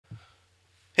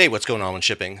Hey, what's going on with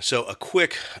shipping? So a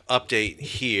quick update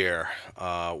here.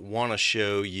 Want to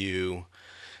show you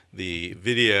the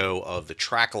video of the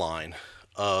track line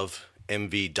of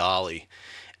MV Dali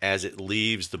as it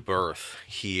leaves the berth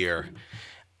here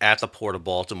at the port of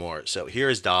Baltimore. So here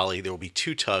is Dali. There will be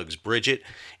two tugs, Bridget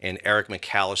and Eric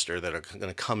McAllister, that are going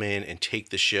to come in and take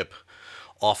the ship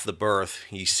off the berth.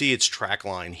 You see its track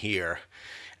line here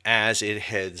as it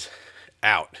heads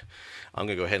out. I'm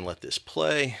going to go ahead and let this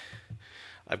play.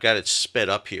 I've got it sped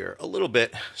up here a little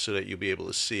bit so that you'll be able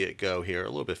to see it go here a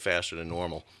little bit faster than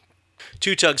normal.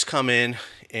 Two tugs come in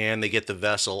and they get the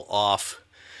vessel off,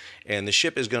 and the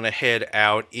ship is going to head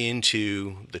out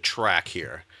into the track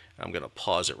here. I'm going to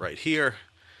pause it right here,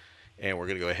 and we're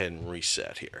going to go ahead and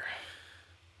reset here.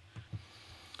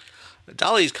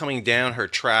 Dali is coming down her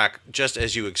track just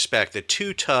as you expect. The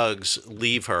two tugs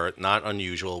leave her, not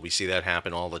unusual. We see that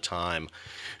happen all the time.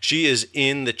 She is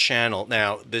in the channel.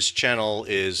 Now, this channel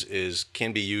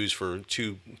can be used for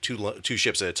two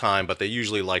ships at a time, but they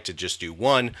usually like to just do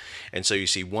one. And so you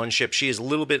see one ship. She is a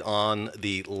little bit on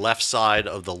the left side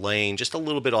of the lane, just a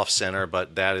little bit off center,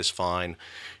 but that is fine.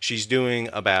 She's doing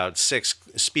about 6,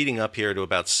 speeding up here to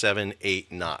about 7,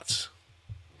 8 knots.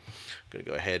 Going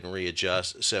to go ahead and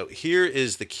readjust. So here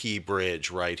is the key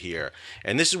bridge right here.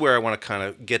 And this is where I want to kind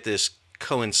of get this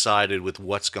coincided with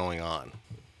what's going on.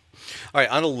 All right,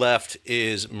 on the left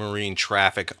is marine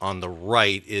traffic. On the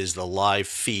right is the live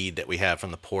feed that we have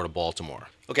from the Port of Baltimore.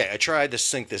 Okay, I tried to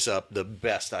sync this up the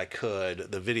best I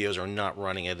could. The videos are not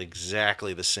running at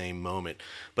exactly the same moment.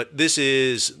 But this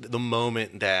is the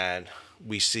moment that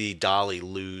we see Dali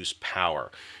lose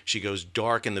power. She goes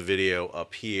dark in the video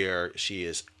up here. She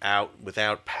is out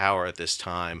without power at this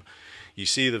time. You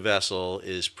see the vessel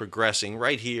is progressing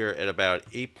right here at about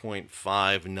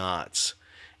 8.5 knots.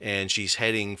 And she's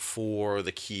heading for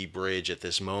the key bridge at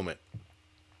this moment.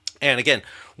 And again,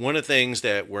 one of the things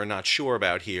that we're not sure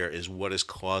about here is what is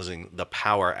causing the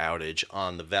power outage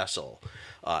on the vessel.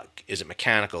 Is it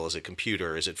mechanical? Is it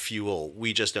computer? Is it fuel?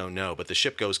 We just don't know. But the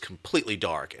ship goes completely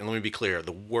dark. And let me be clear,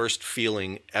 the worst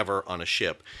feeling ever on a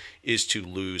ship is to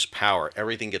lose power.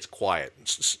 Everything gets quiet.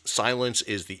 Silence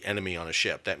is the enemy on a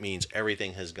ship. That means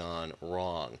everything has gone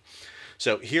wrong.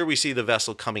 So here we see the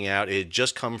vessel coming out. It had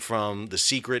just come from the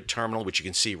Secret terminal, which you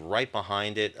can see right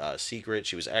behind it. Secret,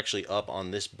 she was actually up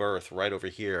on this berth right over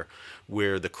here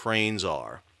where the cranes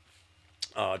are,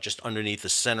 just underneath the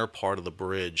center part of the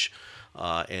bridge,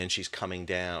 and she's coming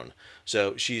down.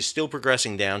 So she's still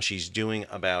progressing down. She's doing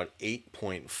about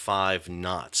 8.5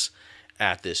 knots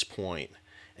at this point.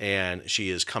 And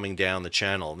she is coming down the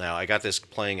channel. Now, I got this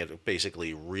playing at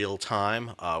basically real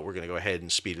time. We're going to go ahead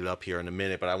and speed it up here in a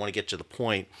minute, but I want to get to the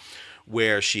point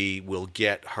where she will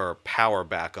get her power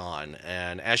back on.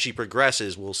 And as she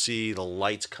progresses, we'll see the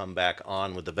lights come back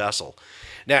on with the vessel.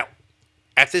 Now,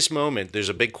 at this moment, there's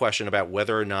a big question about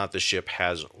whether or not the ship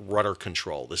has rudder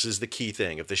control. This is the key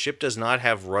thing. If the ship does not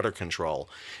have rudder control,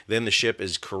 then the ship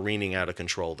is careening out of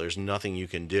control. There's nothing you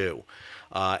can do.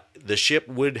 The ship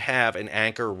would have an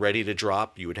anchor ready to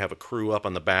drop. You would have a crew up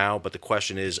on the bow, but the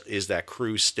question is that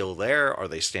crew still there? Are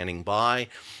they standing by?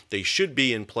 They should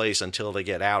be in place until they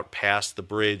get out past the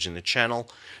bridge and the channel.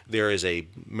 There is a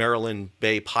Maryland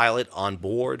Bay pilot on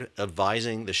board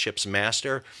advising the ship's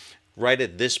master. Right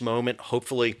at this moment,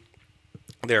 hopefully,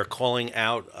 they're calling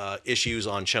out issues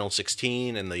on Channel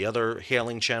 16 and the other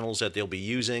hailing channels that they'll be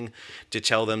using to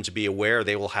tell them to be aware.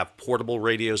 They will have portable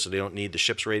radios, so they don't need the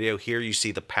ship's radio. Here you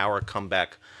see the power come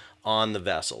back on the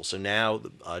vessel. So now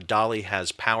Dali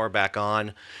has power back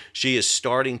on. She is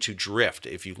starting to drift.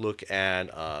 If you look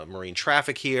at marine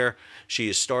traffic here, she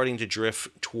is starting to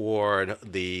drift toward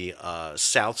the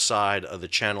south side of the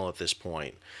channel at this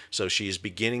point. So she is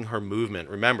beginning her movement.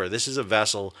 Remember, this is a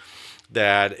vessel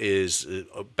that is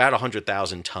about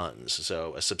 100,000 tons.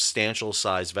 So a substantial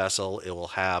size vessel. It will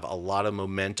have a lot of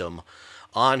momentum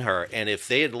on her. And if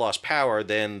they had lost power,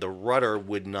 then the rudder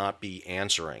would not be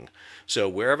answering. So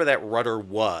wherever that rudder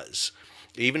was,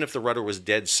 even if the rudder was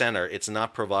dead center, it's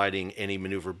not providing any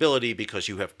maneuverability because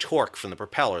you have torque from the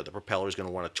propeller. The propeller is going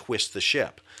to want to twist the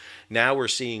ship. Now we're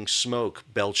seeing smoke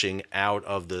belching out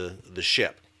of the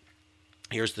ship.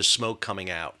 Here's the smoke coming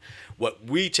out. What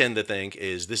we tend to think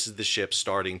is this is the ship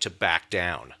starting to back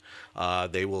down.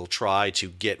 They will try to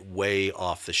get way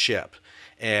off the ship.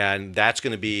 And that's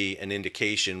going to be an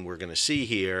indication we're going to see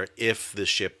here if the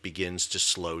ship begins to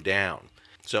slow down.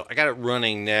 So I got it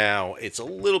running now. It's a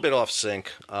little bit off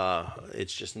sync.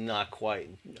 It's just not quite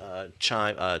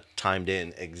timed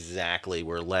in exactly.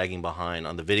 We're lagging behind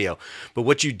on the video. But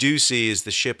what you do see is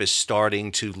the ship is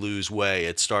starting to lose way.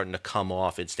 It's starting to come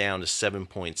off. It's down to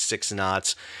 7.6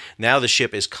 knots. Now the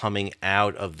ship is coming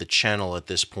out of the channel at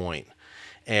this point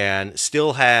and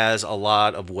still has a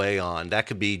lot of way on. That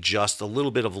could be just a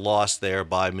little bit of loss there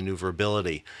by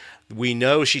maneuverability. We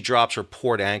know she drops her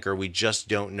port anchor. We just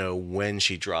don't know when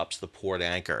she drops the port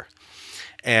anchor.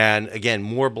 And again,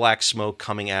 more black smoke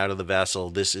coming out of the vessel.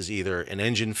 This is either an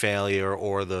engine failure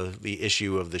or the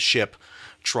issue of the ship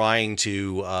trying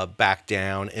to back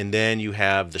down. And then you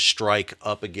have the strike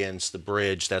up against the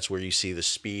bridge. That's where you see the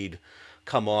speed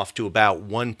come off to about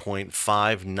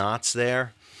 1.5 knots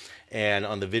there. And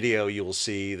on the video, you will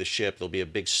see the ship. There'll be a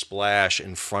big splash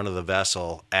in front of the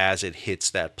vessel as it hits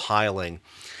that piling.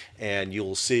 And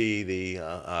you'll see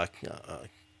the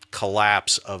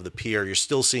collapse of the pier. You're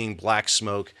still seeing black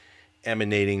smoke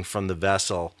emanating from the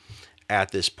vessel at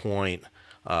this point.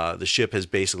 The ship has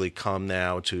basically come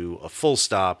now to a full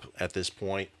stop at this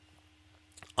point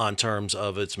on terms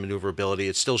of its maneuverability.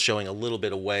 It's still showing a little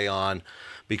bit of way on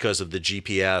because of the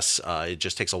GPS. It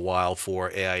just takes a while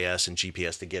for AIS and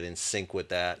GPS to get in sync with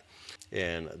that.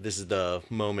 And this is the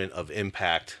moment of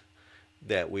impact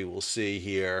that we will see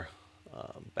here.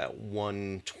 About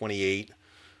 1:28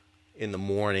 in the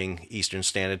morning Eastern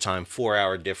Standard Time,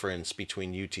 4-hour difference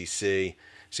between UTC.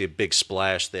 See a big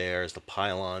splash there as the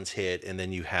pylons hit, and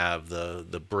then you have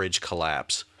the bridge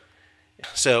collapse.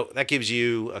 So that gives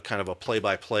you a kind of a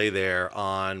play-by-play there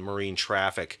on marine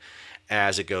traffic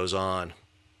as it goes on.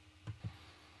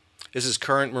 This is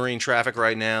current marine traffic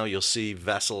right now. You'll see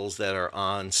vessels that are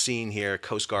on scene here,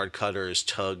 Coast Guard cutters,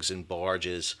 tugs, and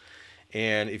barges.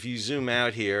 And if you zoom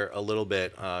out here a little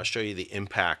bit, I'll show you the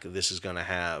impact this is going to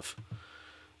have.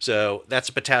 So that's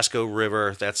the Patapsco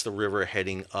River. That's the river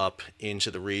heading up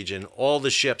into the region. All the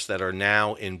ships that are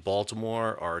now in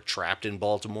Baltimore are trapped in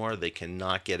Baltimore. They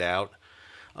cannot get out.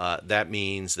 That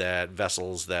means that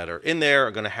vessels that are in there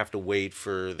are going to have to wait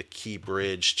for the key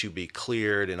bridge to be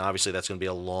cleared. And obviously that's going to be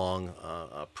a long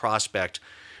prospect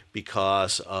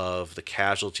because of the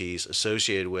casualties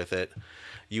associated with it.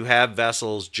 You have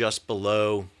vessels just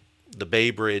below the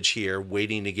Bay Bridge here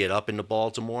waiting to get up into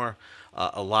Baltimore.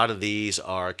 A lot of these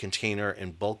are container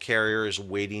and bulk carriers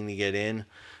waiting to get in.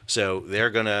 So they're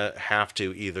going to have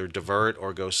to either divert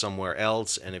or go somewhere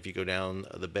else. And if you go down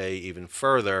the bay even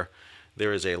further,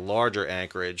 there is a larger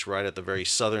anchorage right at the very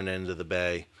southern end of the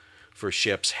bay for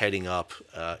ships heading up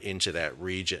into that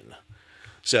region.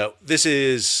 So this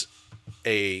is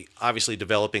a obviously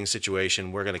developing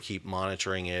situation. We're going to keep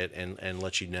monitoring it and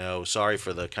let you know. Sorry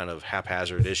for the kind of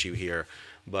haphazard issue here,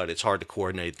 but it's hard to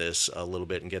coordinate this a little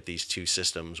bit and get these two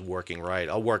systems working right.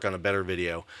 I'll work on a better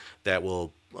video that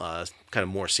will kind of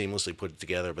more seamlessly put it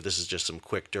together, but this is just some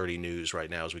quick dirty news right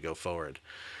now as we go forward.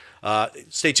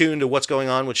 Stay tuned to what's going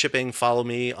on with shipping. Follow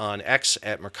me on X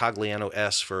at Mercogliano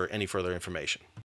S for any further information.